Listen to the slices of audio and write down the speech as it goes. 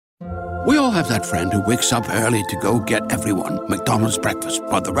We all have that friend who wakes up early to go get everyone McDonald's breakfast,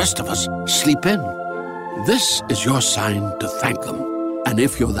 while the rest of us sleep in. This is your sign to thank them. And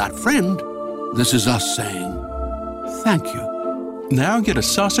if you're that friend, this is us saying thank you. Now get a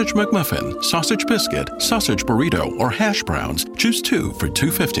sausage McMuffin, sausage biscuit, sausage burrito, or hash browns. Choose 2 for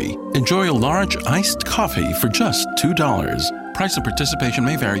 $2.50. Enjoy a large iced coffee for just $2. Price and participation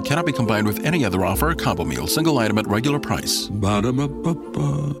may vary. Cannot be combined with any other offer or combo meal. Single item at regular price.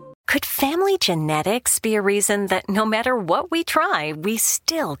 Ba-da-ba-ba-ba. Could family genetics be a reason that no matter what we try, we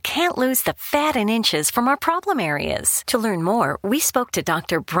still can't lose the fat and inches from our problem areas? To learn more, we spoke to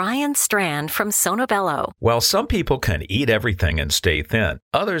Dr. Brian Strand from Sonobello. While some people can eat everything and stay thin,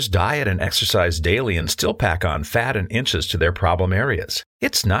 others diet and exercise daily and still pack on fat and inches to their problem areas.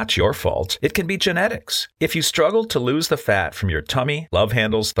 It's not your fault. It can be genetics. If you struggle to lose the fat from your tummy, love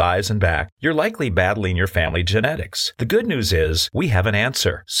handles, thighs, and back, you're likely battling your family genetics. The good news is we have an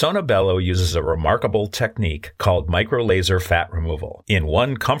answer. Sonobello uses a remarkable technique called microlaser fat removal. In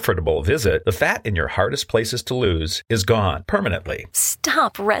one comfortable visit, the fat in your hardest places to lose is gone permanently.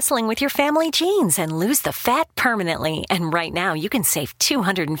 Stop wrestling with your family genes and lose the fat permanently. And right now, you can save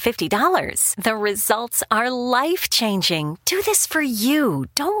 $250. The results are life-changing. Do this for you.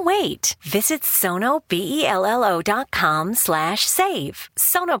 Don't wait. Visit sonobello.com/save.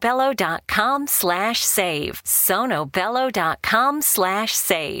 sonobello.com/save.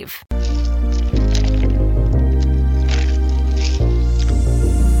 sonobello.com/save.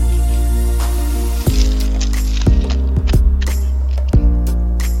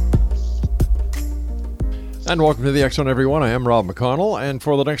 And welcome to the X Zone, everyone. I am Rob McConnell, and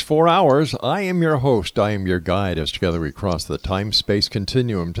for the next 4 hours, I am your host. I am your guide as together we cross the time-space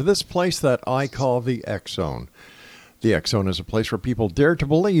continuum to this place that I call the X Zone. The X Zone is a place where people dare to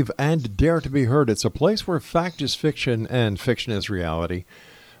believe and dare to be heard. It's a place where fact is fiction and fiction is reality.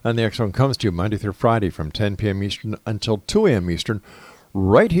 And the X Zone comes to you Monday through Friday from 10 p.m. Eastern until 2 a.m. Eastern,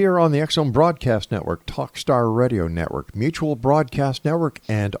 right here on the X Zone Broadcast Network, Talkstar Radio Network, Mutual Broadcast Network,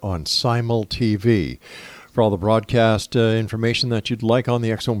 and on Simul TV. For all the broadcast information that you'd like on the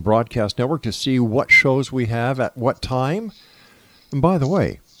X Zone Broadcast Network to see what shows we have at what time. And by the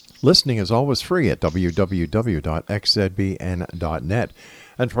way, listening is always free at www.xzbn.net.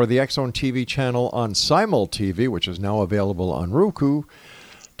 And for the X Zone TV channel on Simul TV, which is now available on Roku,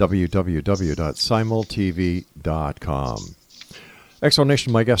 www.simultv.com. X Zone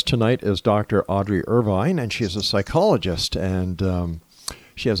Nation, my guest tonight is Dr. Audrey Irvine, and she is a psychologist, and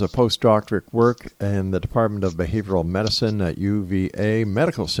she has a postdoctorate work in the Department of Behavioral Medicine at UVA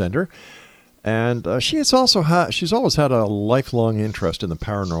Medical Center. And she's always had a lifelong interest in the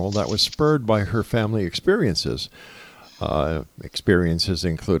paranormal that was spurred by her family experiences. Experiences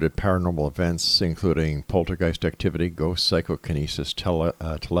included paranormal events, including poltergeist activity, ghost psychokinesis,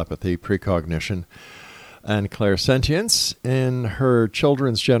 telepathy, precognition, and clairsentience. In her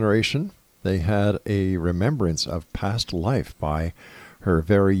children's generation, they had a remembrance of past life by her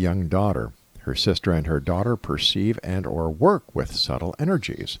very young daughter. Her sister and her daughter perceive and or work with subtle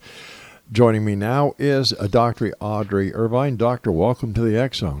energies. Joining me now is Dr. Audrey Irvine. Doctor, welcome to the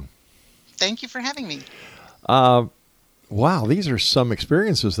X Zone. Thank you for having me. Wow, these are some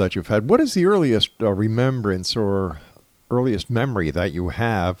experiences that you've had. What is the earliest remembrance or earliest memory that you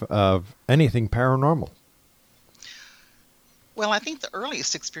have of anything paranormal? Well, I think the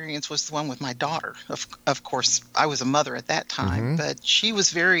earliest experience was the one with my daughter. Of course, I was a mother at that time, but she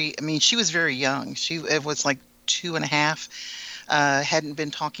was very young. It was like 2.5, hadn't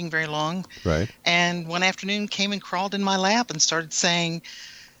been talking very long. Right. And one afternoon came and crawled in my lap and started saying,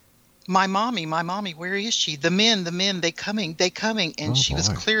 my mommy, where is she? The men, they coming. And she was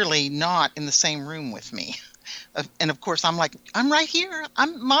clearly not in the same room with me. And of course, I'm like, I'm right here.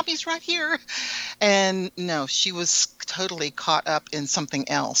 Mommy's right here. And no, she was totally caught up in something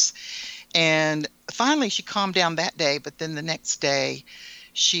else. And finally, she calmed down that day. But then the next day,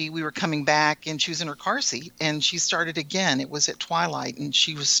 we were coming back, and she was in her car seat, and she started again. It was at twilight, and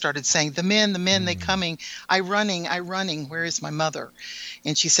she started saying, the men, they coming. I running. Where is my mother?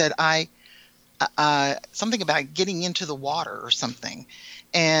 And she said, something about getting into the water or something.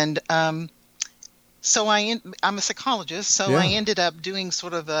 And so I'm a psychologist, so I ended up doing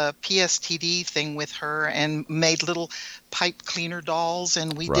sort of a PSTD thing with her and made little pipe cleaner dolls,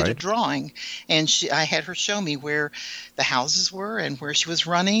 and we did a drawing. And I had her show me where the houses were and where she was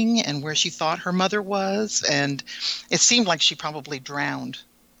running and where she thought her mother was. And it seemed like she probably drowned.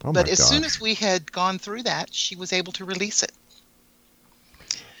 But as soon as we had gone through that, she was able to release it.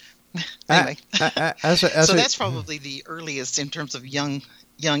 Anyway, so that's probably the earliest in terms of young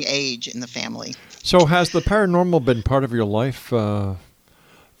age in the family. So has the paranormal been part of your life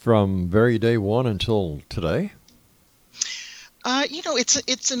from very day one until today?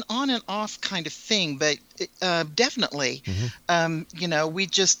 It's an on and off kind of thing, but definitely, we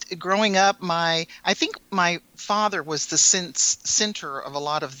just growing up. I think my father was the center of a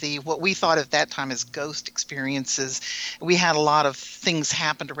lot of what we thought at that time as ghost experiences. We had a lot of things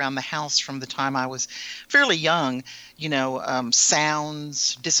happened around the house from the time I was fairly young.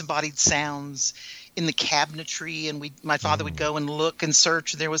 Sounds, disembodied sounds in the cabinetry, and my father would go and look and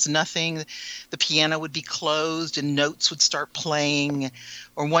search. There was nothing. The piano would be closed and notes would start playing.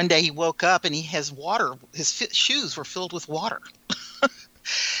 Or one day he woke up and his shoes were filled with water.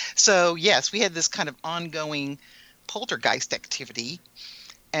 So yes, we had this kind of ongoing poltergeist activity.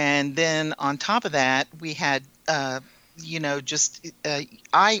 And then on top of that, we had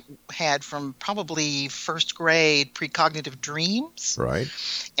I had from probably first grade precognitive dreams. Right.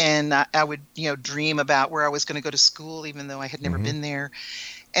 And I would, dream about where I was going to go to school, even though I had never been there.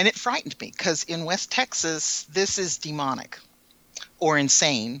 And it frightened me because in West Texas, this is demonic or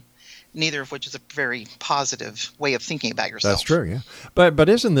insane, neither of which is a very positive way of thinking about yourself. That's true, yeah. But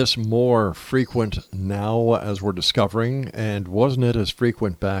isn't this more frequent now as we're discovering? And wasn't it as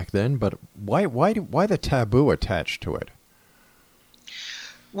frequent back then? But why the taboo attached to it?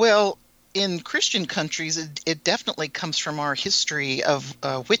 Well, in Christian countries, it definitely comes from our history of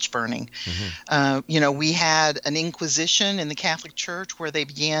witch burning. We had an Inquisition in the Catholic Church where they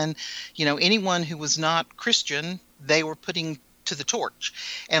began, anyone who was not Christian, they were putting to the torch.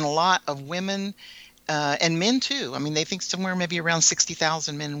 And a lot of women and men too. I mean, they think somewhere maybe around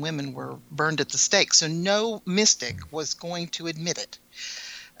 60,000 men and women were burned at the stake. So no mystic was going to admit it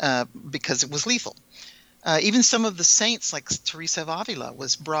because it was lethal. Even some of the saints, like Teresa of Avila,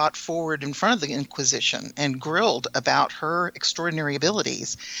 was brought forward in front of the Inquisition and grilled about her extraordinary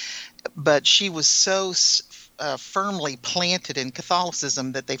abilities. But she was so firmly planted in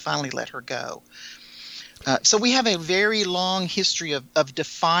Catholicism that they finally let her go. So we have a very long history of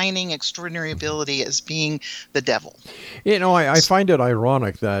defining extraordinary ability as being the devil. I find it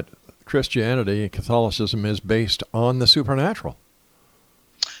ironic that Christianity and Catholicism is based on the supernatural.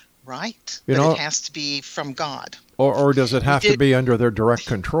 Right. But it has to be from God. Or does it have to be under their direct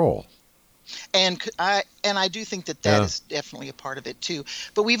control? And I do think that is definitely a part of it too.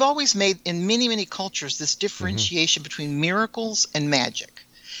 But we've always made, in many, many cultures, this differentiation between miracles and magic.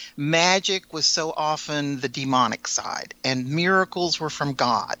 Magic was so often the demonic side, and miracles were from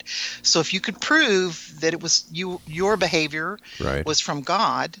God. So if you could prove that it was your behavior was from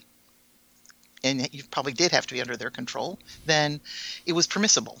God, and you probably did have to be under their control, then it was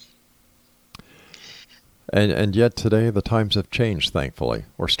permissible. And yet today the times have changed, thankfully,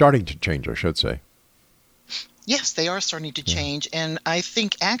 or starting to change, I should say. Yes, they are starting to change, and I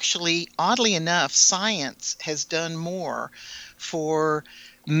think actually, oddly enough, science has done more for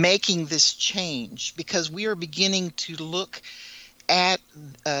making this change, because we are beginning to look at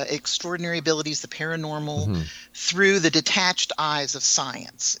extraordinary abilities, the paranormal, through the detached eyes of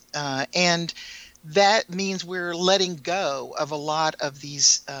science. And that means we're letting go of a lot of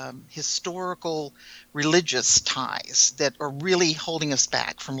these historical religious ties that are really holding us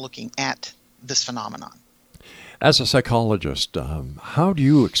back from looking at this phenomenon. As a psychologist, how do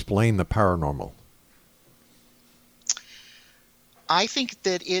you explain the paranormal? I think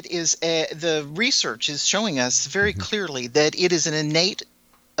that it is the research is showing us very clearly that it is an innate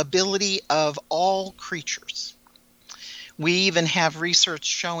ability of all creatures. We even have research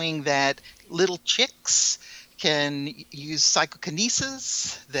showing that little chicks can use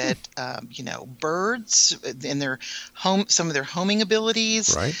psychokinesis, that birds in their some of their homing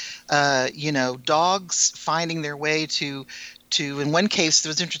abilities, dogs finding their way to in one case, there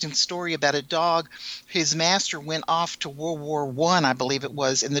was an interesting story about a dog. His master went off to World War I, I believe it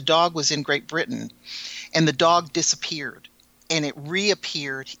was, and the dog was in Great Britain, and the dog disappeared, and it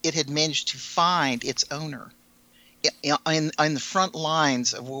reappeared. It had managed to find its owner in the front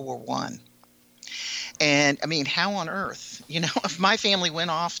lines of World War I. And I mean, how on earth, if my family went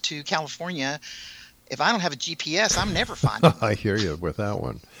off to California, if I don't have a GPS, I'm never finding it. I hear you with that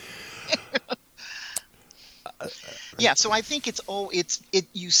one. Yeah, so I think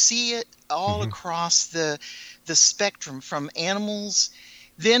you see it all across the spectrum from animals.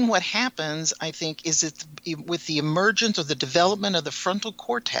 Then what happens, I think, is with the emergence or the development of the frontal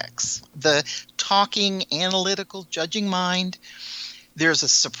cortex, the talking, analytical, judging mind, there's a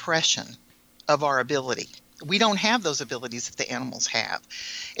suppression of our ability. We don't have those abilities that the animals have,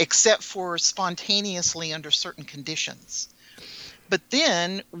 except for spontaneously under certain conditions. But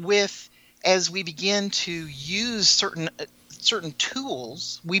then as we begin to use certain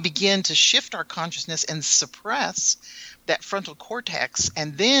tools, we begin to shift our consciousness and suppress that frontal cortex,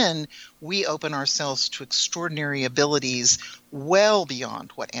 and then we open ourselves to extraordinary abilities well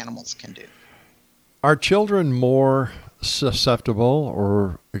beyond what animals can do. Are children more susceptible,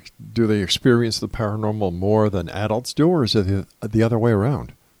 or do they experience the paranormal more than adults do, or is it the other way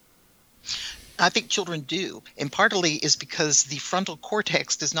around? I think children do, and partly is because the frontal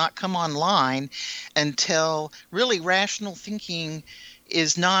cortex does not come online until really rational thinking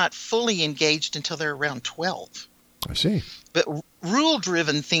is not fully engaged until they're around 12. I see. But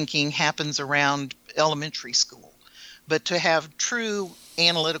rule-driven thinking happens around elementary school. But to have true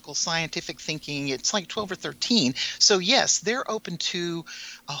analytical scientific thinking, it's like 12 or 13. So yes, they're open to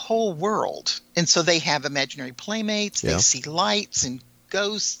a whole world. And so they have imaginary playmates, They see lights and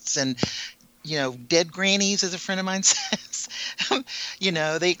ghosts and dead grannies, as a friend of mine says.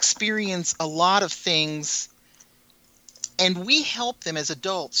 They experience a lot of things, and we help them as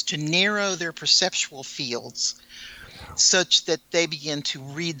adults to narrow their perceptual fields such that they begin to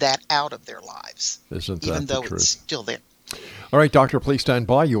read that out of their lives, even though it's still there. All right, Doctor, please stand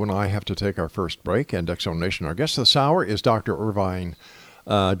by. You and I have to take our first break. And X Zone Nation, our guest this hour is Dr.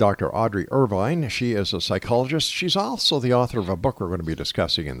 Audrey Irvine. She is a psychologist. She's also the author of a book we're going to be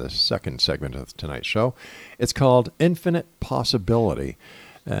discussing in the second segment of tonight's show. It's called Infinite Possibility.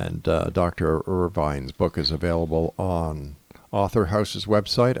 And Dr. Irvine's book is available on Author House's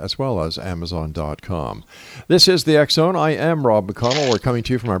website as well as Amazon.com. This is the X Zone. I am Rob McConnell. We're coming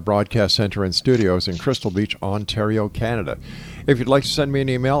to you from our broadcast center and studios in Crystal Beach, Ontario, Canada. If you'd like to send me an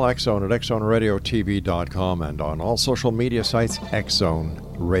email, xzone@xzoneradiotv.com, and on all social media sites, X Zone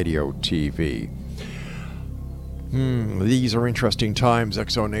Radio TV. These are interesting times,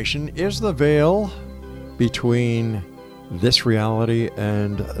 X Zone Nation. Is the veil between this reality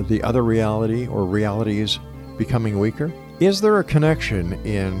and the other reality or realities becoming weaker? Is there a connection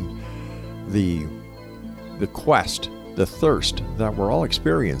in the quest, the thirst that we're all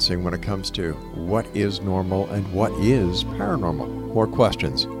experiencing when it comes to what is normal and what is paranormal? More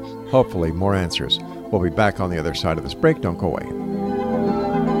questions, hopefully more answers. We'll be back on the other side of this break. Don't go away.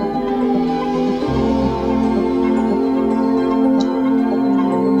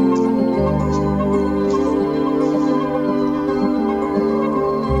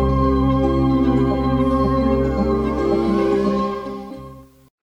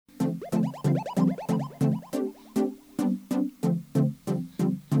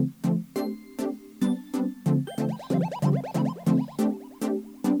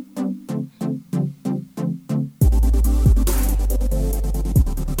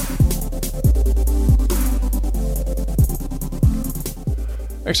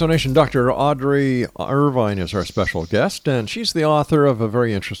 Explanation. Dr. Audrey Irvine is our special guest, and she's the author of a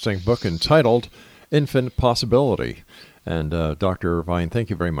very interesting book entitled Infinite Possibility. And Dr. Irvine, thank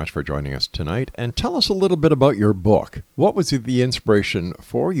you very much for joining us tonight. And tell us a little bit about your book. What was the inspiration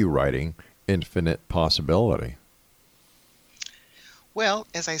for you writing Infinite Possibility? Well,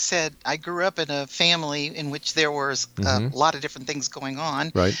 as I said, I grew up in a family in which there was a lot of different things going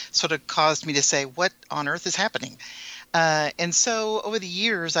on. Right. Sort of caused me to say, what on earth is happening? And so over the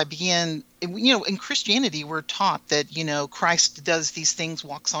years, I began, in Christianity, we're taught that, Christ does these things,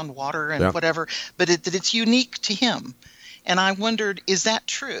 walks on water and whatever, but that it's unique to him. And I wondered, is that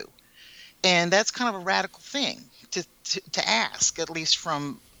true? And that's kind of a radical thing to ask, at least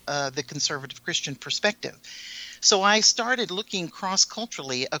from the conservative Christian perspective. So I started looking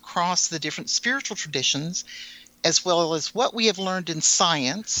cross-culturally across the different spiritual traditions, as well as what we have learned in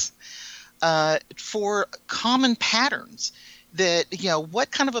science, for common patterns that, what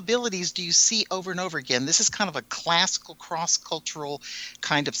kind of abilities do you see over and over again? This is kind of a classical cross-cultural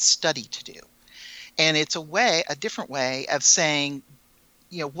kind of study to do. And it's a different way of saying,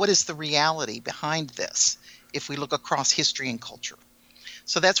 what is the reality behind this if we look across history and culture?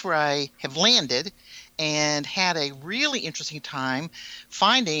 So that's where I have landed and had a really interesting time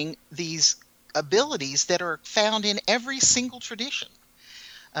finding these abilities that are found in every single tradition.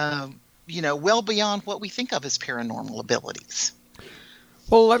 Well beyond what we think of as paranormal abilities.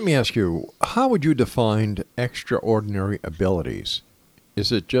 Well, let me ask you, how would you define extraordinary abilities?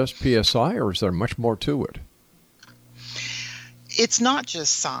 Is it just PSI, or is there much more to it? It's not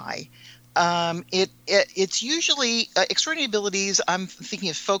just psi. It's usually extraordinary abilities. I'm thinking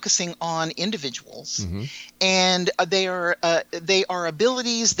of focusing on individuals, and they are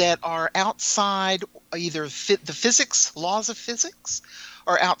abilities that are outside either the laws of physics,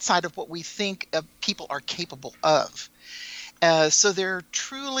 or outside of what we think people are capable of. So they're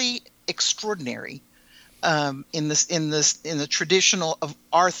truly extraordinary in the traditional of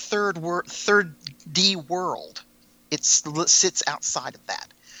our third D world. It sits outside of that.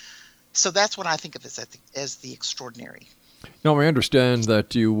 So that's what I think of as the extraordinary. Now, I understand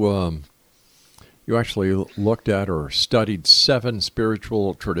that you actually looked at or studied 7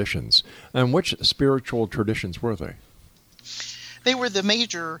 spiritual traditions. And which spiritual traditions were they? They were the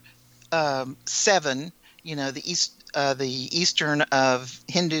major 7, the Eastern of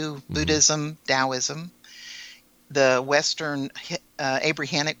Hindu, Buddhism, Taoism, the Western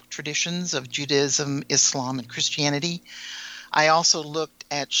Abrahamic traditions of Judaism, Islam, and Christianity. I also looked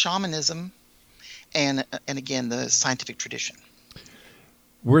at shamanism and again, the scientific tradition.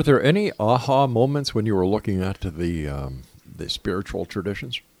 Were there any aha moments when you were looking at the spiritual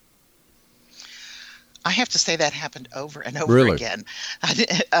traditions? I have to say that happened over and over again.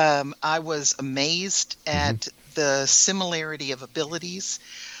 I was amazed at the similarity of abilities.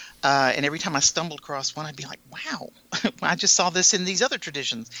 And every time I stumbled across one, I'd be like, wow, I just saw this in these other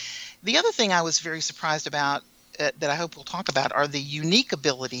traditions. The other thing I was very surprised about that I hope we'll talk about are the unique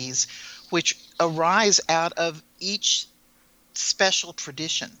abilities which arise out of each special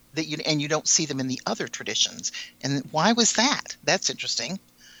tradition and you don't see them in the other traditions. And why was that? That's interesting.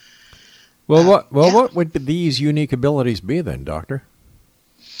 Well, what would these unique abilities be then, Doctor?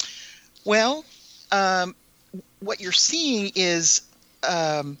 Well, what you're seeing is,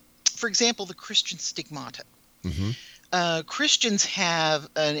 for example, the Christian stigmata. Christians have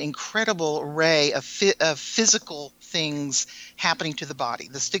an incredible array of physical things happening to the body.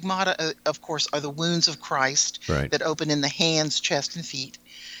 The stigmata, of course, are the wounds of Christ that open in the hands, chest, and feet.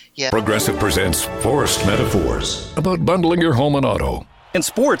 Yeah. Progressive presents Forced Metaphors about bundling your home and auto. In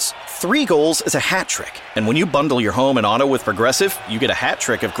sports, 3 goals is a hat trick. And when you bundle your home and auto with Progressive, you get a hat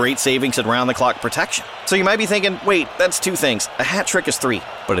trick of great savings and round-the-clock protection. So you might be thinking, wait, that's 2 things. A hat trick is 3.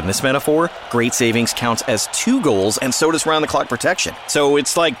 But in this metaphor, great savings counts as 2 goals, and so does round-the-clock protection. So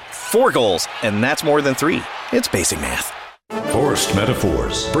it's like 4 goals, and that's more than 3. It's basic math. Forced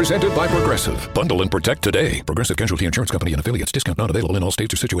Metaphors, presented by Progressive. Bundle and protect today. Progressive Casualty Insurance Company and affiliates. Discount not available in all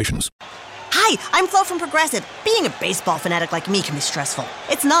states or situations. Hi, I'm Flo from Progressive. Being a baseball fanatic like me can be stressful.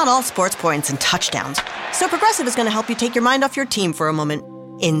 It's not all sports points and touchdowns. So Progressive is going to help you take your mind off your team for a moment.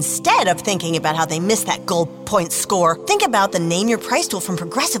 Instead of thinking about how they missed that goal point score, think about the Name Your Price tool from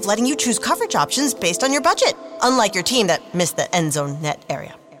Progressive, letting you choose coverage options based on your budget, unlike your team that missed the end zone net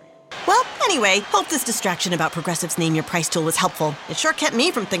area. Well, anyway, hope this distraction about Progressive's Name Your Price tool was helpful. It sure kept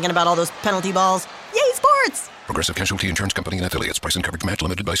me from thinking about all those penalty balls. Yay, sports! Progressive Casualty Insurance Company and affiliates. Price and coverage match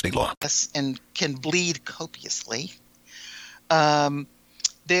limited by state law. And can bleed copiously.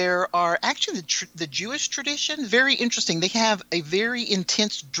 There are actually the Jewish tradition, very interesting. They have a very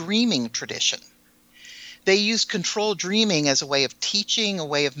intense dreaming tradition. They use controlled dreaming as a way of teaching, a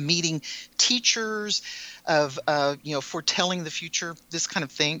way of meeting teachers, of foretelling the future, this kind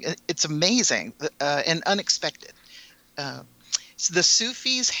of thing. It's amazing and unexpected. So the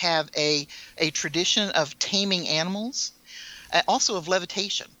Sufis have a tradition of taming animals, also of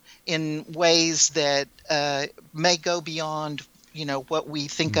levitation in ways that may go beyond what we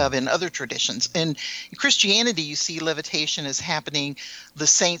think of in other traditions. In Christianity, you see levitation as happening, the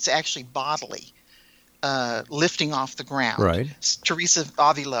saints actually bodily lifting off the ground. Right. Teresa of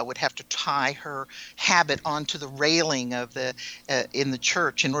Avila would have to tie her habit onto the railing of in the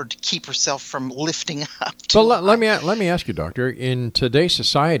church in order to keep herself from lifting up. So let me ask you, Doctor, in today's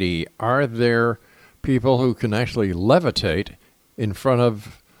society, are there people who can actually levitate in front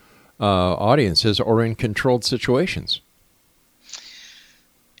of audiences or in controlled situations?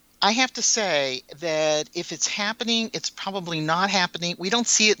 I have to say that if it's happening, it's probably not happening. We don't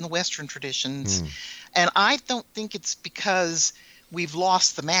see it in the Western traditions. And I don't think it's because we've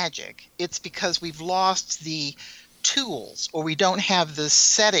lost the magic. It's because we've lost the tools, or we don't have the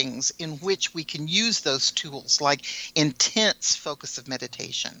settings in which we can use those tools, like intense focus of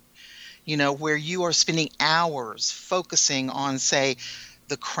meditation, where you are spending hours focusing on, say,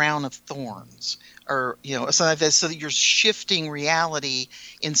 the crown of thorns, or something like that, so that you're shifting reality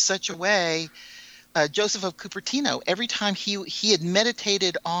in such a way. Joseph of Cupertino, every time he had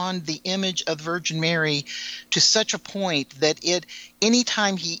meditated on the image of the Virgin Mary to such a point that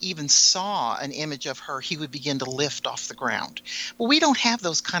anytime he even saw an image of her, he would begin to lift off the ground. Well, we don't have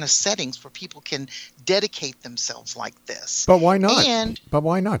those kind of settings where people can dedicate themselves like this. But why not? But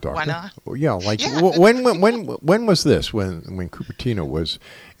why not, Doctor? Why not? Yeah, when was this? When Cupertino was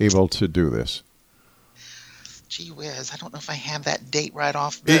able to do this? Gee whiz, I don't know if I have that date right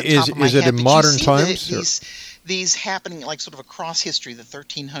off the top of my head. Is it in modern times? These happening like sort of across history, the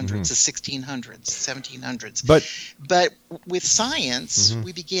 1300s, the 1600s, 1700s. But with science,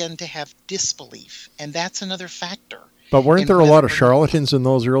 we begin to have disbelief, and that's another factor. But weren't there a lot of charlatans in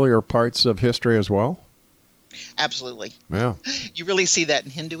those earlier parts of history as well? Absolutely. Yeah. You really see that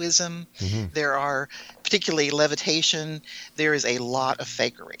in Hinduism. There are, particularly levitation, there is a lot of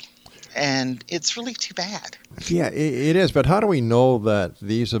fakery. And it's really too bad. Yeah, it is. But how do we know that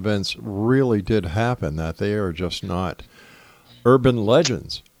these events really did happen, that they are just not urban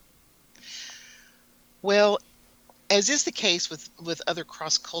legends? Well, as is the case with other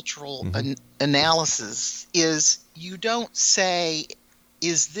cross-cultural analysis, is you don't say,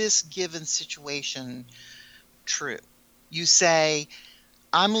 is this given situation true? You say,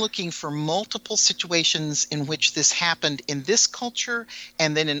 I'm looking for multiple situations in which this happened in this culture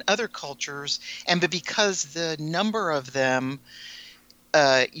and then in other cultures. But because the number of them,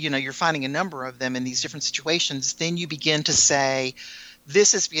 you're finding a number of them in these different situations, then you begin to say,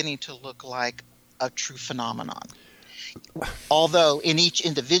 this is beginning to look like a true phenomenon. Although in each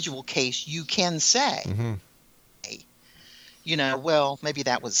individual case, you can say, well, maybe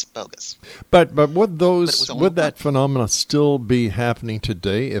that was bogus. But would that phenomena still be happening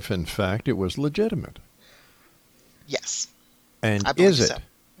today if in fact it was legitimate? Yes. And I believe is it? So.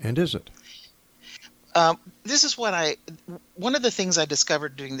 And is it? This is one of the things I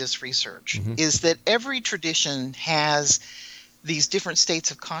discovered doing this research is that every tradition has these different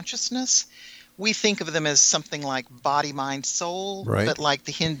states of consciousness. We think of them as something like body, mind, soul, right. But like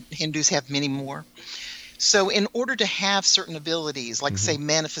the Hindus have many more. So in order to have certain abilities, like say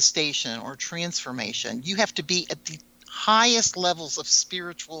manifestation or transformation, you have to be at the highest levels of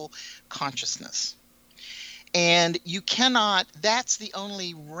spiritual consciousness. And you cannot, that's the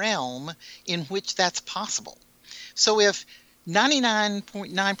only realm in which that's possible. So if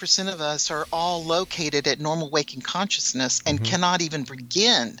 99.9% of us are all located at normal waking consciousness and cannot even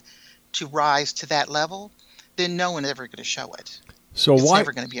begin to rise to that level, then no one is ever going to show it. So it's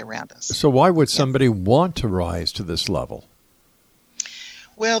never going to be around us. So why would somebody want to rise to this level?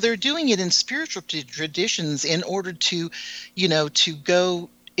 Well, they're doing it in spiritual traditions in order to, to go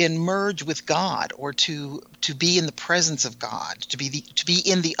and merge with God, or to be in the presence of God, to be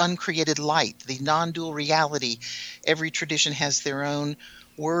in the uncreated light, the non-dual reality. Every tradition has their own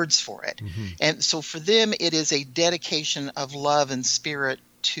words for it. And so for them, it is a dedication of love and spirit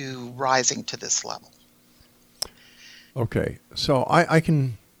to rising to this level. Okay, so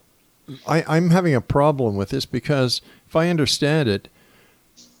I'm having a problem with this because if I understand it,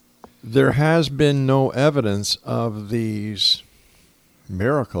 there has been no evidence of these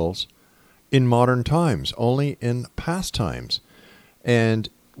miracles in modern times, only in past times. And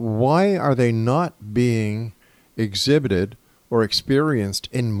why are they not being exhibited or experienced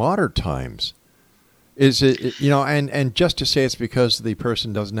in modern times? Is it, and just to say it's because the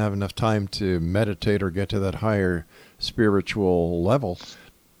person doesn't have enough time to meditate or get to that higher spiritual level,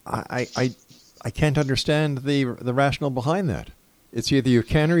 I can't understand the rationale behind that. It's either you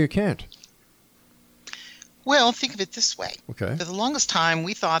can or you can't. Well, think of it this way. Okay. For the longest time,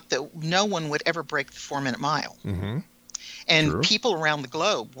 we thought that no one would ever break the 4-minute mile. And True. people around the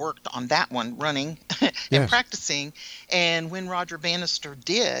globe worked on that one, running and practicing. And when Roger Bannister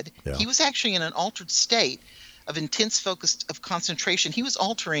did, he was actually in an altered state of intense focus of concentration. He was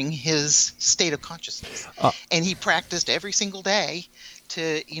altering his state of consciousness. And he practiced every single day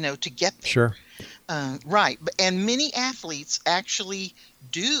to get there. Sure. Right. And many athletes actually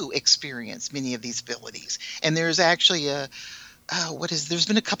do experience many of these abilities. And there's actually there's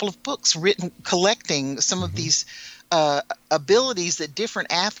been a couple of books written collecting some of these abilities that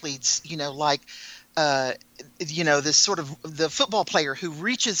different athletes, this sort of the football player who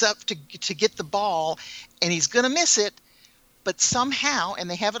reaches up to get the ball and he's going to miss it, but somehow, and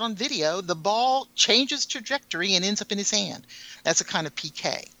they have it on video, the ball changes trajectory and ends up in his hand. That's a kind of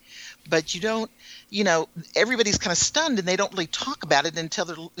PK. But you don't, everybody's kind of stunned and they don't really talk about it until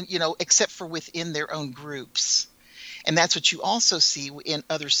they're, except for within their own groups. And that's what you also see in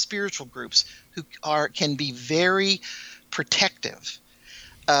other spiritual groups who can be very protective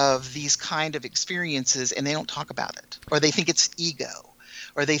of these kind of experiences, and they don't talk about it, or they think it's ego,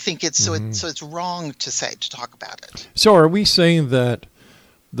 or they think it's so it's wrong to talk about it. So are we saying that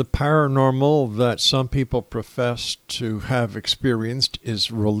the paranormal that some people profess to have experienced is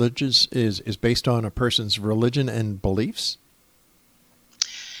religious, is based on a person's religion and beliefs?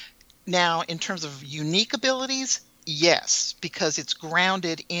 Now, in terms of unique abilities, yes, because it's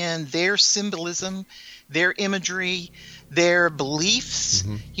grounded in their symbolism, their imagery, their beliefs,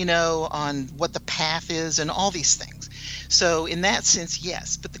 on what the path is and all these things. So in that sense,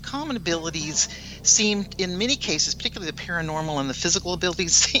 yes. But the common abilities seem, in many cases, particularly the paranormal and the physical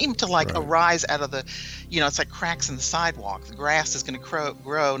abilities, seem to arise out of the, it's like cracks in the sidewalk. The grass is going to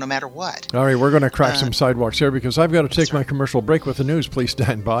grow no matter what. All right, we're going to crack some sidewalks here because I've got to take my commercial break with the news. Please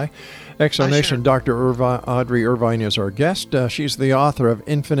stand by. Exonation, sure. Dr. Audrey Irvine is our guest. She's the author of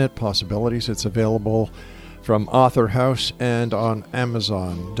Infinite Possibilities. It's available from Author House and on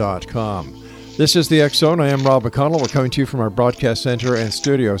Amazon.com. This is the X Zone. I am Rob McConnell. We're coming to you from our broadcast center and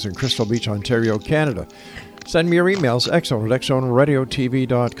studios in Crystal Beach, Ontario, Canada. Send me your emails,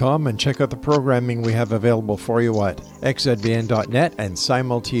 xzone@xzoneradiotv.com, and check out the programming we have available for you at xzbn.net and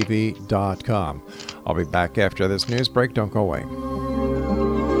simultv.com. I'll be back after this news break. Don't go away.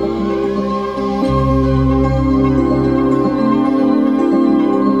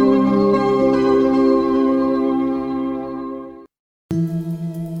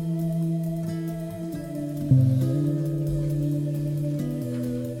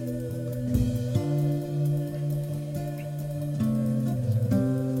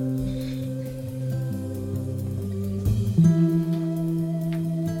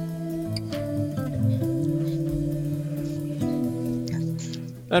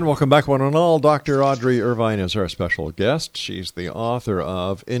 And welcome back, one and all. Dr. Audrey Irvine is our special guest. She's the author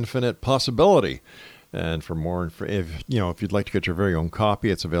of Infinite Possibility. And for more, if you'd like to get your very own copy,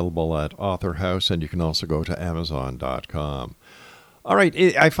 it's available at Author House, and you can also go to Amazon.com. All right,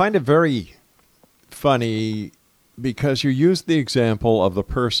 I find it very funny because you used the example of the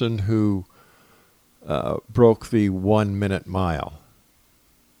person who broke the 1 minute mile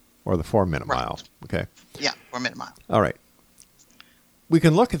or the 4 minute mile. Okay. Yeah, 4 minute mile. All right. We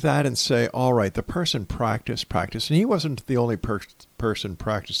can look at that and say, all right, the person practiced, and he wasn't the only person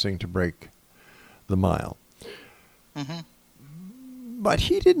practicing to break the mile. Mm-hmm. But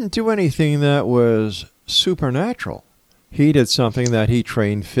he didn't do anything that was supernatural. He did something that he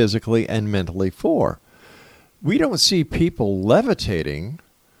trained physically and mentally for. We don't see people levitating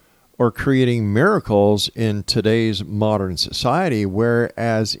or creating miracles in today's modern society,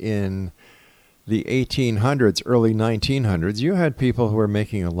 whereas in the 1800s, early 1900s, you had people who were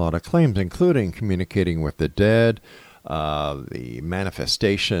making a lot of claims, including communicating with the dead, the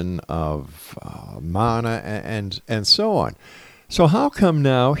manifestation of mana, and so on. So how come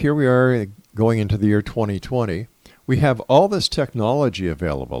now, here we are going into the year 2020, we have all this technology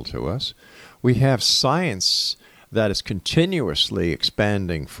available to us, we have science that is continuously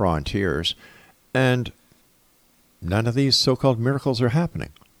expanding frontiers, and none of these so-called miracles are happening?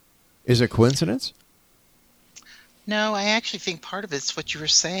 Is it coincidence? No, I actually think part of it's what you were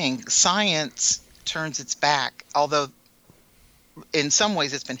saying. Science turns its back, although in some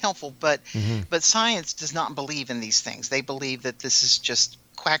ways it's been helpful, but science does not believe in these things. They believe that this is just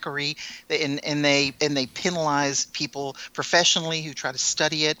quackery, and they penalize people professionally who try to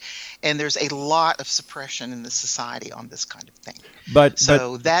study it, and there's a lot of suppression in the society on this kind of thing.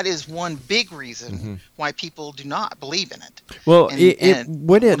 So that is one big reason why people do not believe in it. Well,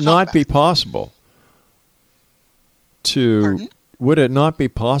 would it not be possible to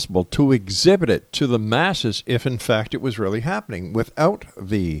exhibit it to the masses if in fact it was really happening without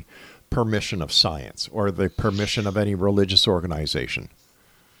the permission of science or the permission of any religious organization?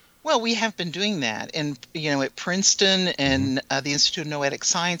 Well, we have been doing that, and at Princeton and the Institute of Noetic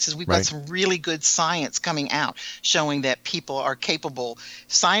Sciences, we've got some really good science coming out showing that people are capable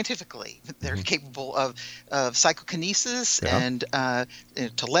scientifically. They're capable of psychokinesis and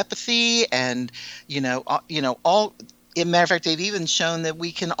telepathy, and all. As a matter of fact, they've even shown that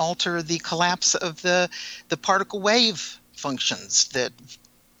we can alter the collapse of the particle wave functions that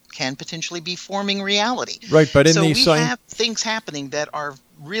can potentially be forming reality. Right, but in so these we have things happening that are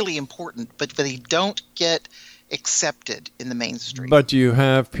really important, but they don't get accepted in the mainstream. But do you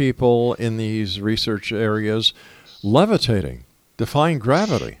have people in these research areas levitating, defying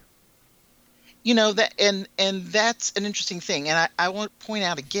gravity? That, and that's an interesting thing. And I want to point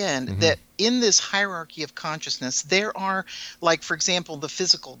out again that in this hierarchy of consciousness, there are, like, for example, the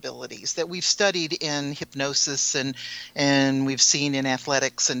physical abilities that we've studied in hypnosis and we've seen in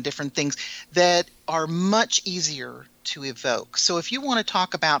athletics and different things that are much easier to evoke. So if you want to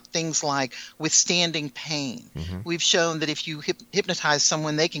talk about things like withstanding pain, we've shown that if you hypnotize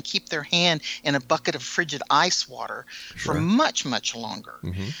someone, they can keep their hand in a bucket of frigid ice water for much, much longer.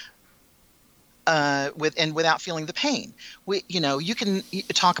 Without feeling the pain. You can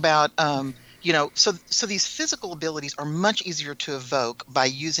talk about so these physical abilities are much easier to evoke by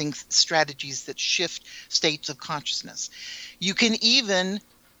using strategies that shift states of consciousness.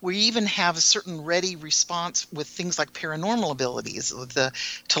 We even have a certain ready response with things like paranormal abilities, with the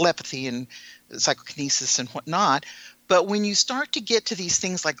telepathy and psychokinesis and whatnot. But when you start to get to these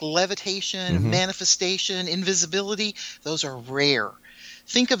things like levitation, manifestation, invisibility, those are rare.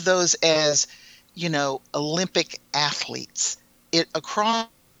 Think of those as, Olympic athletes. Across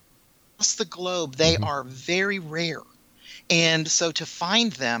the globe, they are very rare. And so to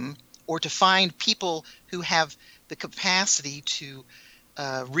find them, or to find people who have the capacity to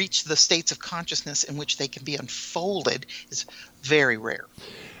reach the states of consciousness in which they can be unfolded, is very rare.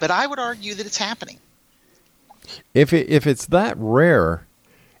 But I would argue that it's happening. If it's that rare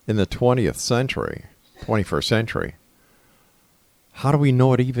in the 21st century, how do we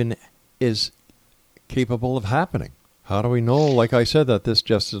know it even is capable of happening? How do we know, like I said, that this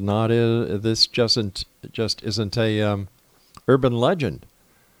just isn't a urban legend?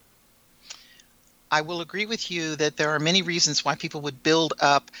 I will agree with you that there are many reasons why people would build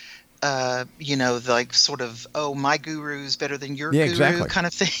up, like sort of, my guru's better than your guru exactly. kind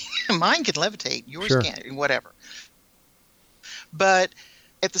of thing. Mine can levitate, yours Sure. can't, whatever. But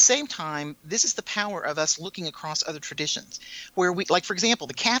at the same time, this is the power of us looking across other traditions, where we, like, for example,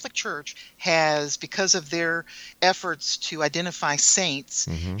 the Catholic Church has, because of their efforts to identify saints,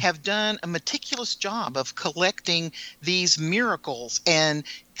 have done a meticulous job of collecting these miracles and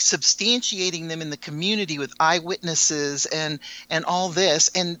substantiating them in the community with eyewitnesses and all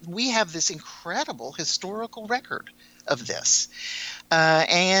this. And we have this incredible historical record of this.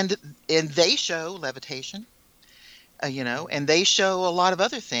 And they show levitation. And they show a lot of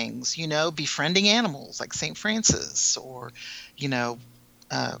other things, befriending animals like St. Francis, or, many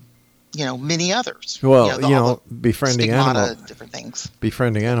others. Well, befriending animals, different things.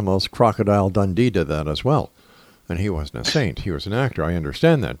 Befriending animals, Crocodile Dundee did that as well. And he wasn't a saint. He was an actor. I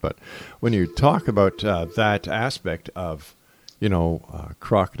understand that. But when you talk about that aspect of,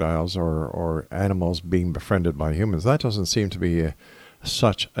 crocodiles or animals being befriended by humans, that doesn't seem to be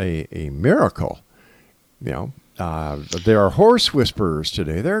such a miracle, There are horse whisperers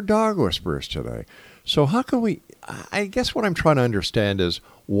today. There are dog whisperers today. So how can we, I guess what I'm trying to understand is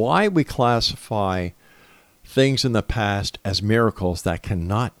why we classify things in the past as miracles that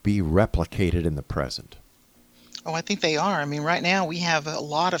cannot be replicated in the present. Oh, I think they are. I mean, right now we have a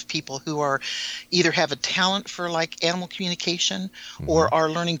lot of people who are either have a talent for like animal communication or are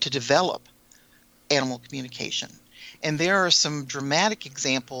learning to develop animal communication. And there are some dramatic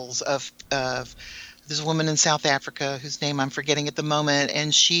examples of there's a woman in South Africa whose name I'm forgetting at the moment,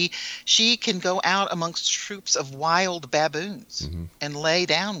 and she can go out amongst troops of wild baboons and lay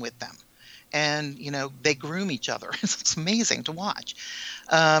down with them. And, they groom each other. It's amazing to watch.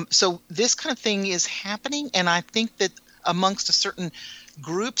 So this kind of thing is happening, and I think that amongst a certain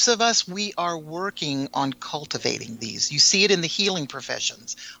groups of us, we are working on cultivating these. You see it in the healing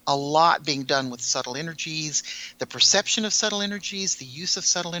professions, a lot being done with subtle energies, the perception of subtle energies, the use of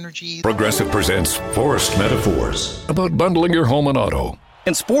subtle energies. Progressive presents Forced Metaphors about bundling your home and auto.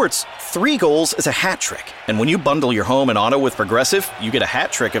 In sports, 3 goals is a hat trick. And when you bundle your home and auto with Progressive, you get a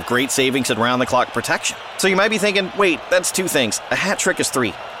hat trick of great savings and round-the-clock protection. So you might be thinking, wait, that's 2 things. A hat trick is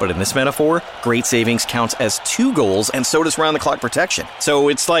 3. But in this metaphor, great savings counts as 2 goals, and so does round-the-clock protection. So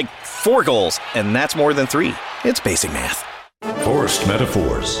it's like 4 goals, and that's more than 3. It's basic math. Forced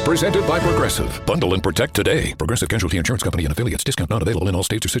Metaphors, presented by Progressive. Bundle and protect today. Progressive Casualty Insurance Company and Affiliates. Discount not available in all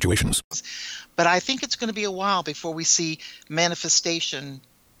states or situations. But I think it's going to be a while before we see manifestation.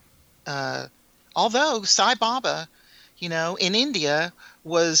 Although Sai Baba, in India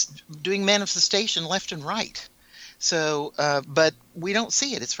was doing manifestation left and right. So, but we don't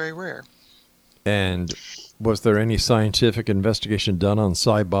see it. It's very rare. And was there any scientific investigation done on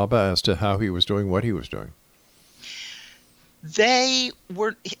Sai Baba as to how he was doing what he was doing? They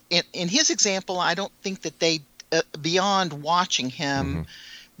were, in his example, I don't think that they, beyond watching him,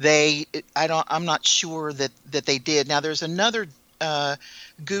 I'm not sure that they did. Now, there's another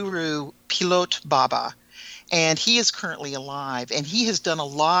guru, Pilot Baba, and he is currently alive, and he has done a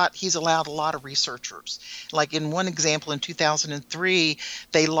lot. He's allowed a lot of researchers. Like in one example in 2003,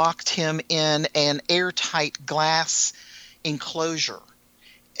 they locked him in an airtight glass enclosure,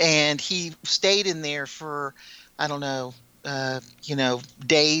 and he stayed in there for, I don't know,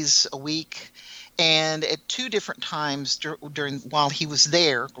 days, a week. And at 2 different times while he was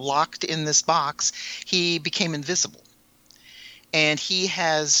there, locked in this box, he became invisible. And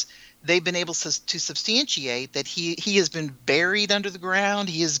they've been able to substantiate that he has been buried under the ground.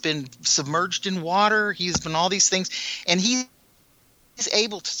 He has been submerged in water. He's been all these things. And he is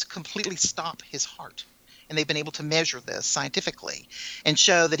able to completely stop his heart. And they've been able to measure this scientifically and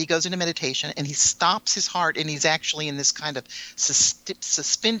show that he goes into meditation and he stops his heart, and he's actually in this kind of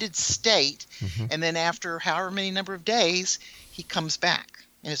suspended state. And then after however many number of days, he comes back.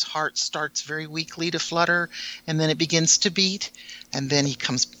 and his heart starts very weakly to flutter, and then it begins to beat, and then he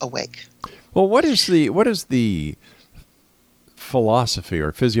comes awake. Well, what is the philosophy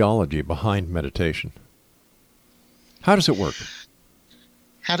or physiology behind meditation? How does it work?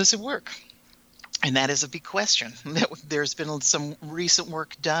 How does it work? And that is a big question. There's been some recent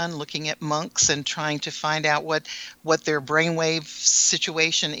work done looking at monks and trying to find out what their brainwave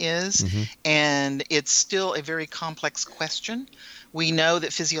situation is. Mm-hmm. And it's still a very complex question. We know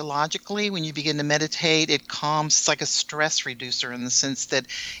that physiologically, when you begin to meditate, it calms. It's like a stress reducer in the sense that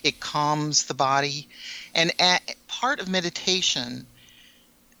it calms the body. And part of meditation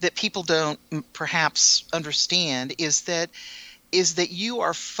that people don't perhaps understand is that you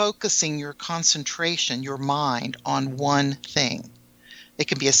are focusing your concentration, your mind, on one thing. It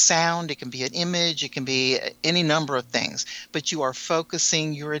can be a sound, it can be an image, it can be any number of things, but you are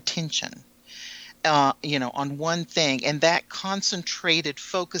focusing your attention, on one thing. And that concentrated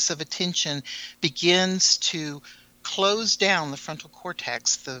focus of attention begins to close down the frontal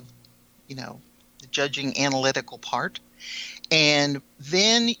cortex, the judging analytical part. And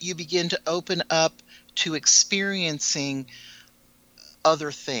then you begin to open up to experiencing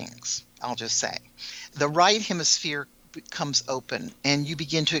other things, I'll just say. The right hemisphere becomes open, and you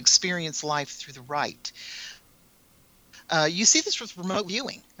begin to experience life through the right. You see this with remote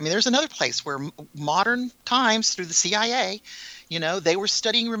viewing. I mean, there's another place where modern times, through the CIA, they were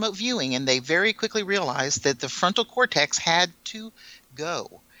studying remote viewing, and they very quickly realized that the frontal cortex had to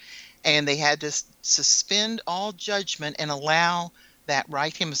go, and they had to suspend all judgment and allow that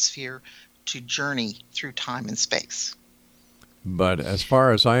right hemisphere to journey through time and space. But as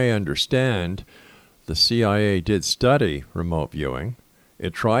far as I understand, the CIA did study remote viewing.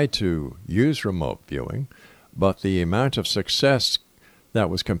 It tried to use remote viewing, but the amount of success that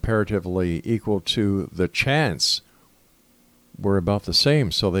was comparatively equal to the chance were about the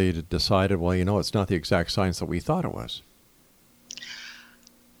same. So they decided, well, it's not the exact science that we thought it was.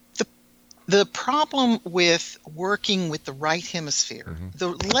 The problem with working with the right hemisphere, mm-hmm. the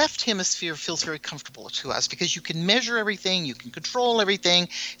left hemisphere feels very comfortable to us because you can measure everything, you can control everything.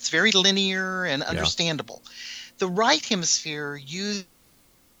 It's very linear and understandable. Yeah. The right hemisphere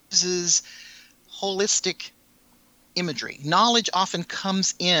uses holistic imagery. Knowledge often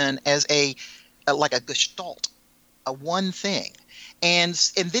comes in as like a gestalt, a one thing, and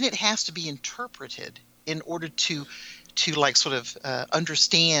then it has to be interpreted in order to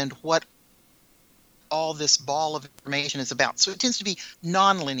understand what all this ball of information is about. So it tends to be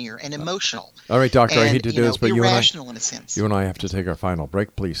nonlinear and emotional. All right, Doctor, I hate to do this, but irrational in a sense. You and I have to take our final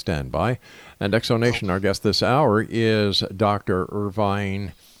break. Please stand by. And Exonation, our guest this hour is Dr.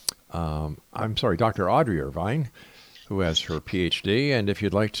 Irvine. Dr. Audrey Irvine, who has her PhD. And if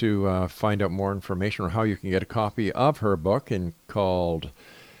you'd like to find out more information on how you can get a copy of her book called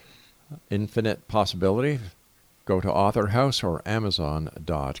Infinite Possibility, go to AuthorHouse or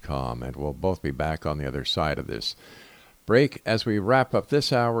Amazon.com, and we'll both be back on the other side of this break as we wrap up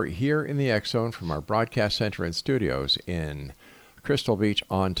this hour here in the X Zone from our broadcast center and studios in Crystal Beach,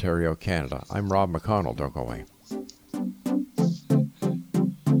 Ontario, Canada. I'm Rob McConnell. Don't go away.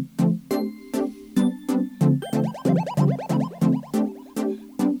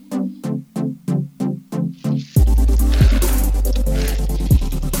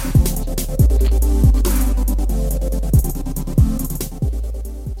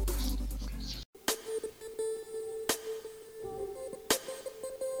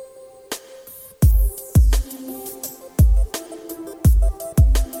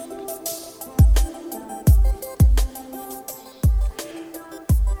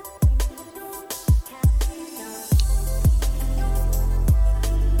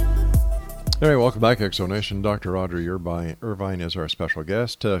 All right, welcome back, Exonation. Dr. Audrey Irvine is our special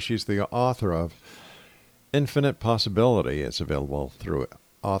guest. She's the author of Infinite Possibility. It's available through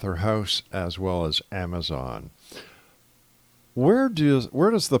AuthorHouse as well as Amazon. Where does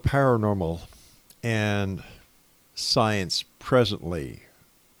the paranormal and science presently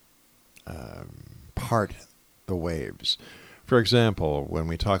part the waves? For example, when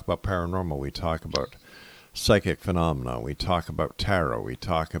we talk about paranormal, we talk about psychic phenomena, we talk about tarot, we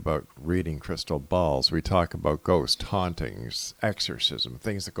talk about reading crystal balls, we talk about ghost hauntings, exorcism,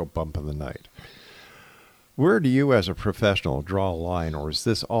 things that go bump in the night. Where do you as a professional draw a line, or is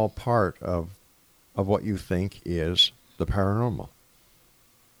this all part of what you think is the paranormal?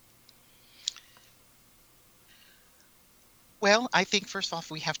 Well, I think first off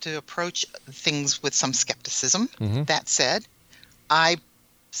we have to approach things with some skepticism. Mm-hmm. That said, I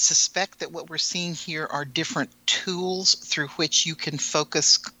suspect that what we're seeing here are different tools through which you can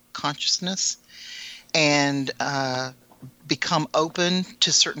focus consciousness and become open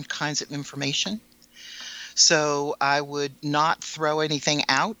to certain kinds of information. So I would not throw anything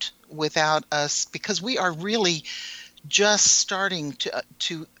out without us, because we are really just starting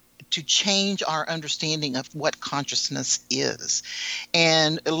to change our understanding of what consciousness is.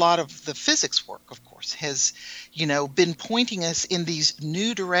 And a lot of the physics work, of course, has, been pointing us in these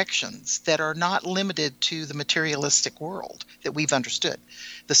new directions that are not limited to the materialistic world that we've understood,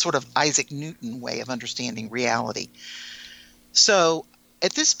 the sort of Isaac Newton way of understanding reality. So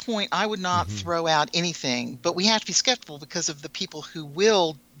at this point, I would not throw out anything, but we have to be skeptical because of the people who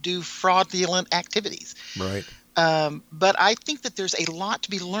will do fraudulent activities. Right. But I think that there's a lot to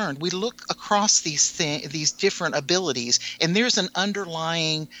be learned. We look across these different abilities, and there's an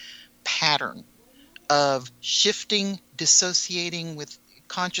underlying pattern of shifting, dissociating with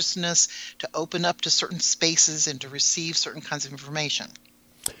consciousness to open up to certain spaces and to receive certain kinds of information.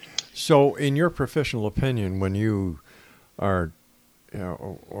 So, in your professional opinion, when you are,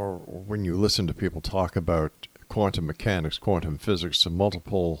 or when you listen to people talk about quantum mechanics, quantum physics, and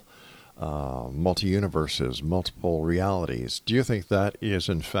multi-universes, multiple realities, do you think that is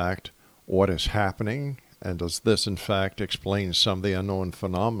in fact what is happening? And does this in fact explain some of the unknown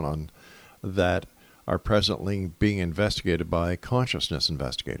phenomenon that are presently being investigated by consciousness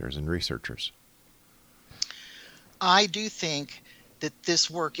investigators and researchers? I do think that this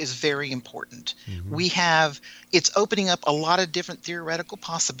work is very important. It's opening up a lot of different theoretical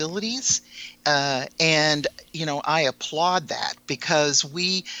possibilities. And, I applaud that, because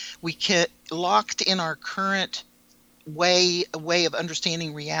we get locked in our current way of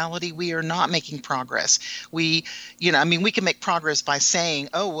understanding reality. We are not making progress. We can make progress by saying,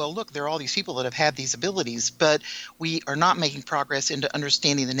 oh, well, look, there are all these people that have had these abilities, but we are not making progress into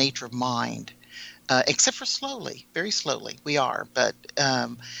understanding the nature of mind. Except for slowly, very slowly, we are. But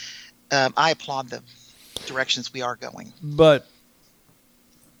I applaud the directions we are going. But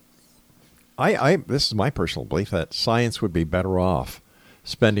this is my personal belief that science would be better off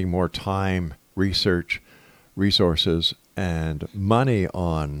spending more time, research, resources, and money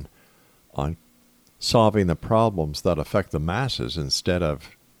on solving the problems that affect the masses instead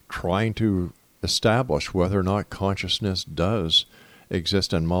of trying to establish whether or not consciousness does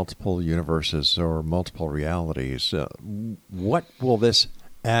exist in multiple universes or multiple realities. What will this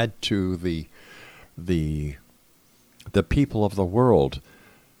add to the people of the world?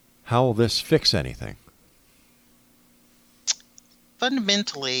 How will this fix anything?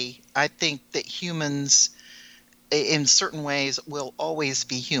 Fundamentally, I think that humans, in certain ways, will always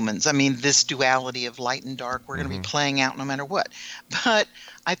be humans. I mean, this duality of light and dark, we're going to be playing out no matter what. But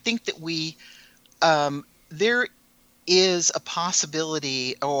I think that there is a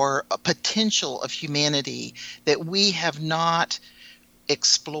possibility or a potential of humanity that we have not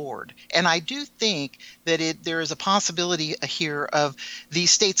explored. And I do think that there is a possibility here of these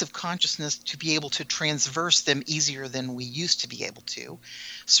states of consciousness to be able to transverse them easier than we used to be able to.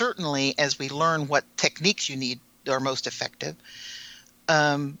 Certainly, as we learn what techniques you need are most effective.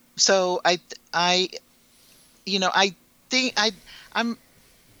 So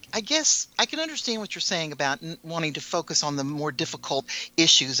I guess I can understand what you're saying about wanting to focus on the more difficult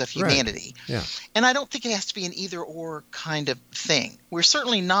issues of humanity. Right. Yeah. And I don't think it has to be an either-or kind of thing. We're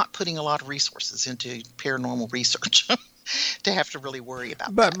certainly not putting a lot of resources into paranormal research to have to really worry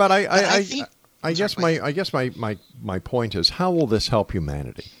about that. But I guess my point is, how will this help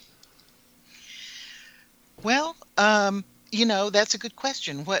humanity? Well, that's a good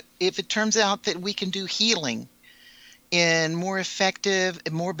question. What if it turns out that we can do healing in more effective,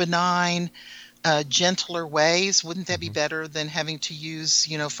 more benign, gentler ways? Wouldn't that be better than having to use,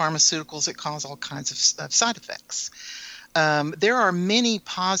 pharmaceuticals that cause all kinds of side effects? There are many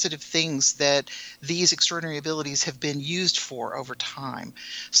positive things that these extraordinary abilities have been used for over time.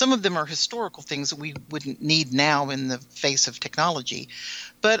 Some of them are historical things that we wouldn't need now in the face of technology.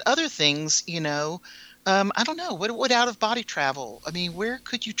 But other things, I don't know. What would out-of-body travel? I mean, where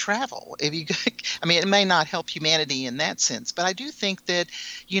could you travel? It may not help humanity in that sense, but I do think that,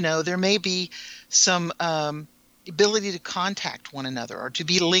 there may be some ability to contact one another or to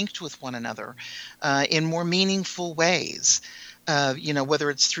be linked with one another in more meaningful ways.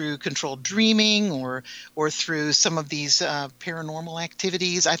 Whether it's through controlled dreaming or through some of these paranormal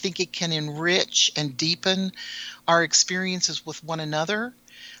activities. I think it can enrich and deepen our experiences with one another.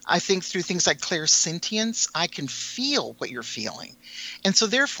 I think through things like clairsentience, I can feel what you're feeling. And so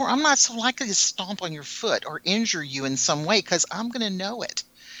therefore, I'm not so likely to stomp on your foot or injure you in some way because I'm going to know it,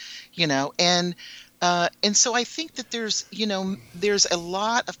 and And so I think that there's a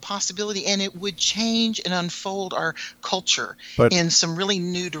lot of possibility, and it would change and unfold our culture in some really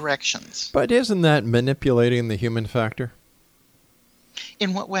new directions. But isn't that manipulating the human factor?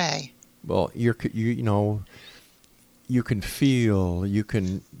 In what way? Well, you can feel, you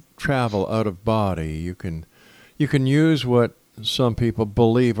can travel out of body, you can use what some people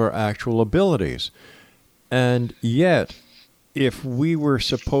believe are actual abilities. And yet, if we were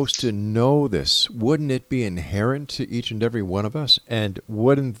supposed to know this, wouldn't it be inherent to each and every one of us? And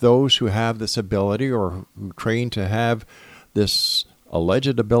wouldn't those who have this ability or who train to have this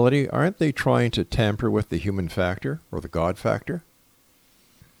alleged ability, aren't they trying to tamper with the human factor or the God factor?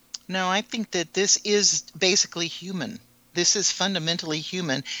 No, I think that this is basically human. This is fundamentally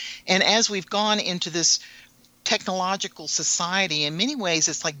human. And as we've gone into this technological society, in many ways,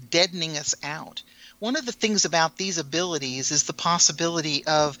 it's like deadening us out. One of the things about these abilities is the possibility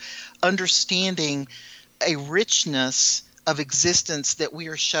of understanding a richness of existence that we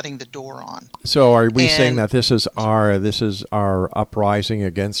are shutting the door on. So are we saying that this is our uprising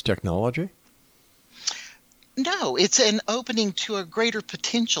against technology? No, it's an opening to a greater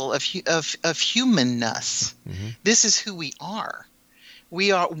potential of humanness. Mm-hmm. This is who we are.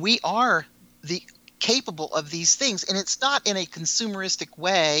 We are the capable of these things, and it's not in a consumeristic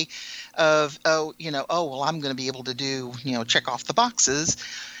way of well, I'm going to be able to do check off the boxes.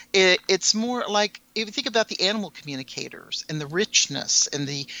 It's more like, if you think about the animal communicators and the richness and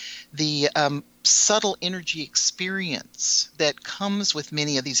the subtle energy experience that comes with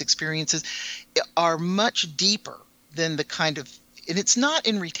many of these experiences are much deeper than the kind of, and it's not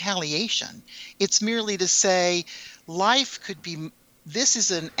in retaliation. It's merely to say life could be, this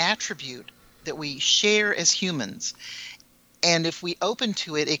is an attribute that we share as humans. And if we open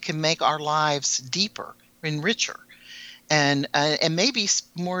to it, it can make our lives deeper and richer. And maybe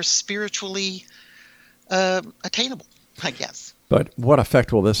more spiritually attainable, I guess. But what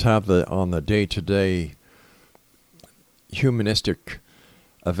effect will this have on the day-to-day humanistic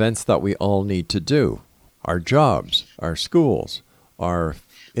events that we all need to do? Our jobs, our schools, our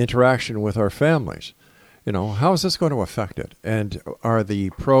interaction with our families. How is this going to affect it? And are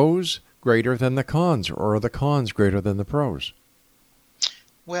the pros greater than the cons, or are the cons greater than the pros?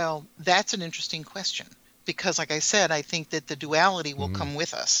 Well, that's an interesting question. Because, like I said, I think that the duality will come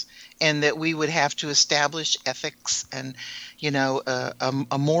with us, and that we would have to establish ethics and,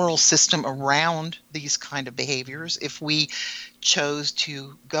 a moral system around these kind of behaviors if we chose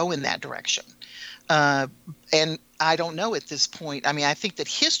to go in that direction. And I don't know at this point. I mean, I think that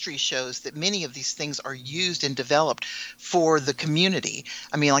history shows that many of these things are used and developed for the community.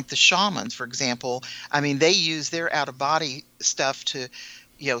 I mean, like the shamans, for example, they use their out-of-body stuff to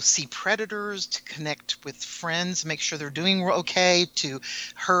see predators, to connect with friends, make sure they're doing okay, to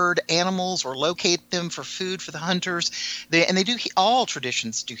herd animals or locate them for food for the hunters. All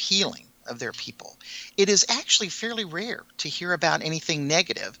traditions do healing of their people. It is actually fairly rare to hear about anything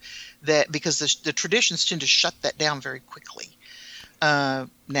negative, because the traditions tend to shut that down very quickly. Now,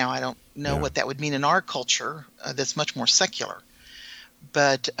 I don't know what that would mean in our culture. That's much more secular.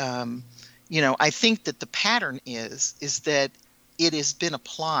 But, I think that the pattern is that it has been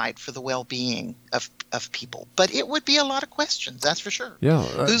applied for the well-being of people. But it would be a lot of questions, that's for sure. Yeah.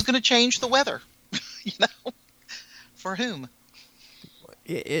 Who's going to change the weather? For whom?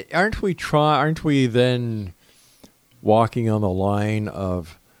 Aren't we then walking on the line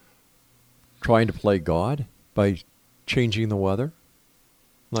of trying to play God by changing the weather?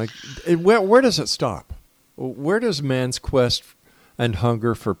 Like, where does it stop? Where does man's quest and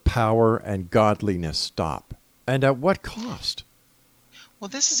hunger for power and godliness stop? And at what cost? Well,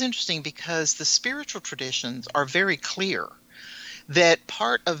 this is interesting because the spiritual traditions are very clear that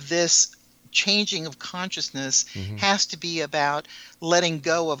part of this changing of consciousness has to be about letting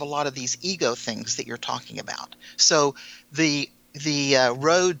go of a lot of these ego things that you're talking about. So the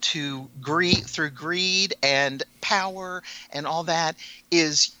road to through greed and power and all that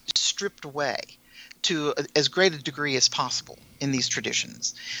is stripped away to as great a degree as possible in these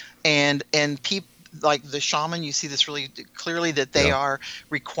traditions. And people like the shaman, you see this really clearly, that they are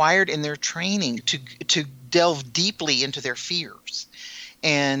required in their training to delve deeply into their fears.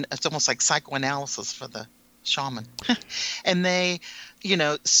 And it's almost like psychoanalysis for the shaman. And they,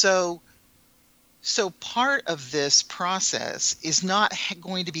 so part of this process is not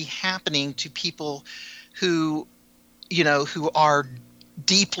going to be happening to people who are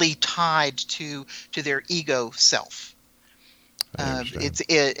deeply tied to their ego self.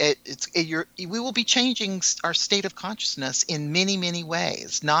 We will be changing our state of consciousness in many, many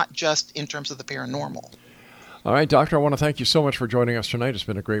ways, not just in terms of the paranormal. All right, Doctor, I want to thank you so much for joining us tonight. It's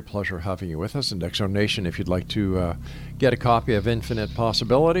been a great pleasure having you with us. And X Zone Nation, if you'd like to get a copy of Infinite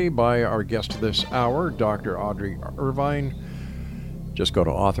Possibility by our guest this hour, Dr. Audrey Irvine, just go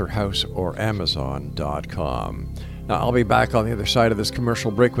to authorhouse or amazon.com. Now, I'll be back on the other side of this commercial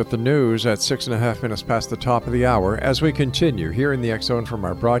break with the news at 6.5 minutes past the top of the hour as we continue here in the X Zone from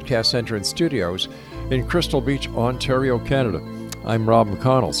our broadcast center and studios in Crystal Beach, Ontario, Canada. I'm Rob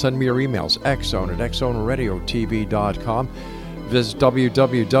McConnell. Send me your emails, xzone at xzoneradiotv.com. Visit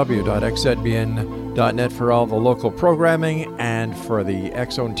www.xzbn.net for all the local programming and for the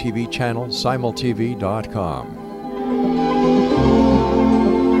X Zone TV channel, simultv.com.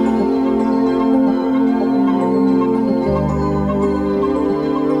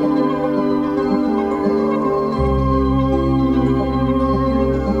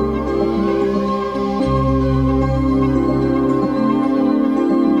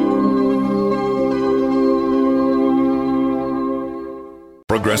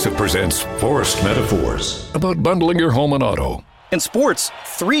 Progressive presents Forced Metaphors about bundling your home and auto. In sports,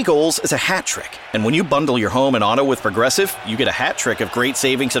 3 goals is a hat trick. And when you bundle your home and auto with Progressive, you get a hat trick of great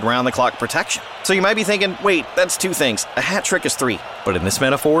savings and round-the-clock protection. So you might be thinking, wait, that's 2 things. A hat trick is 3. But in this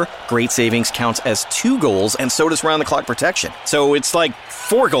metaphor, great savings counts as 2 goals, and so does round-the-clock protection. So it's like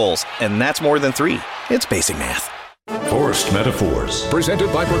 4 goals, and that's more than 3. It's basic math. Forced Metaphors,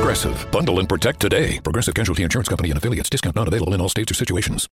 presented by Progressive. Bundle and protect today. Progressive Casualty Insurance Company and affiliates. Discount not available in all states or situations.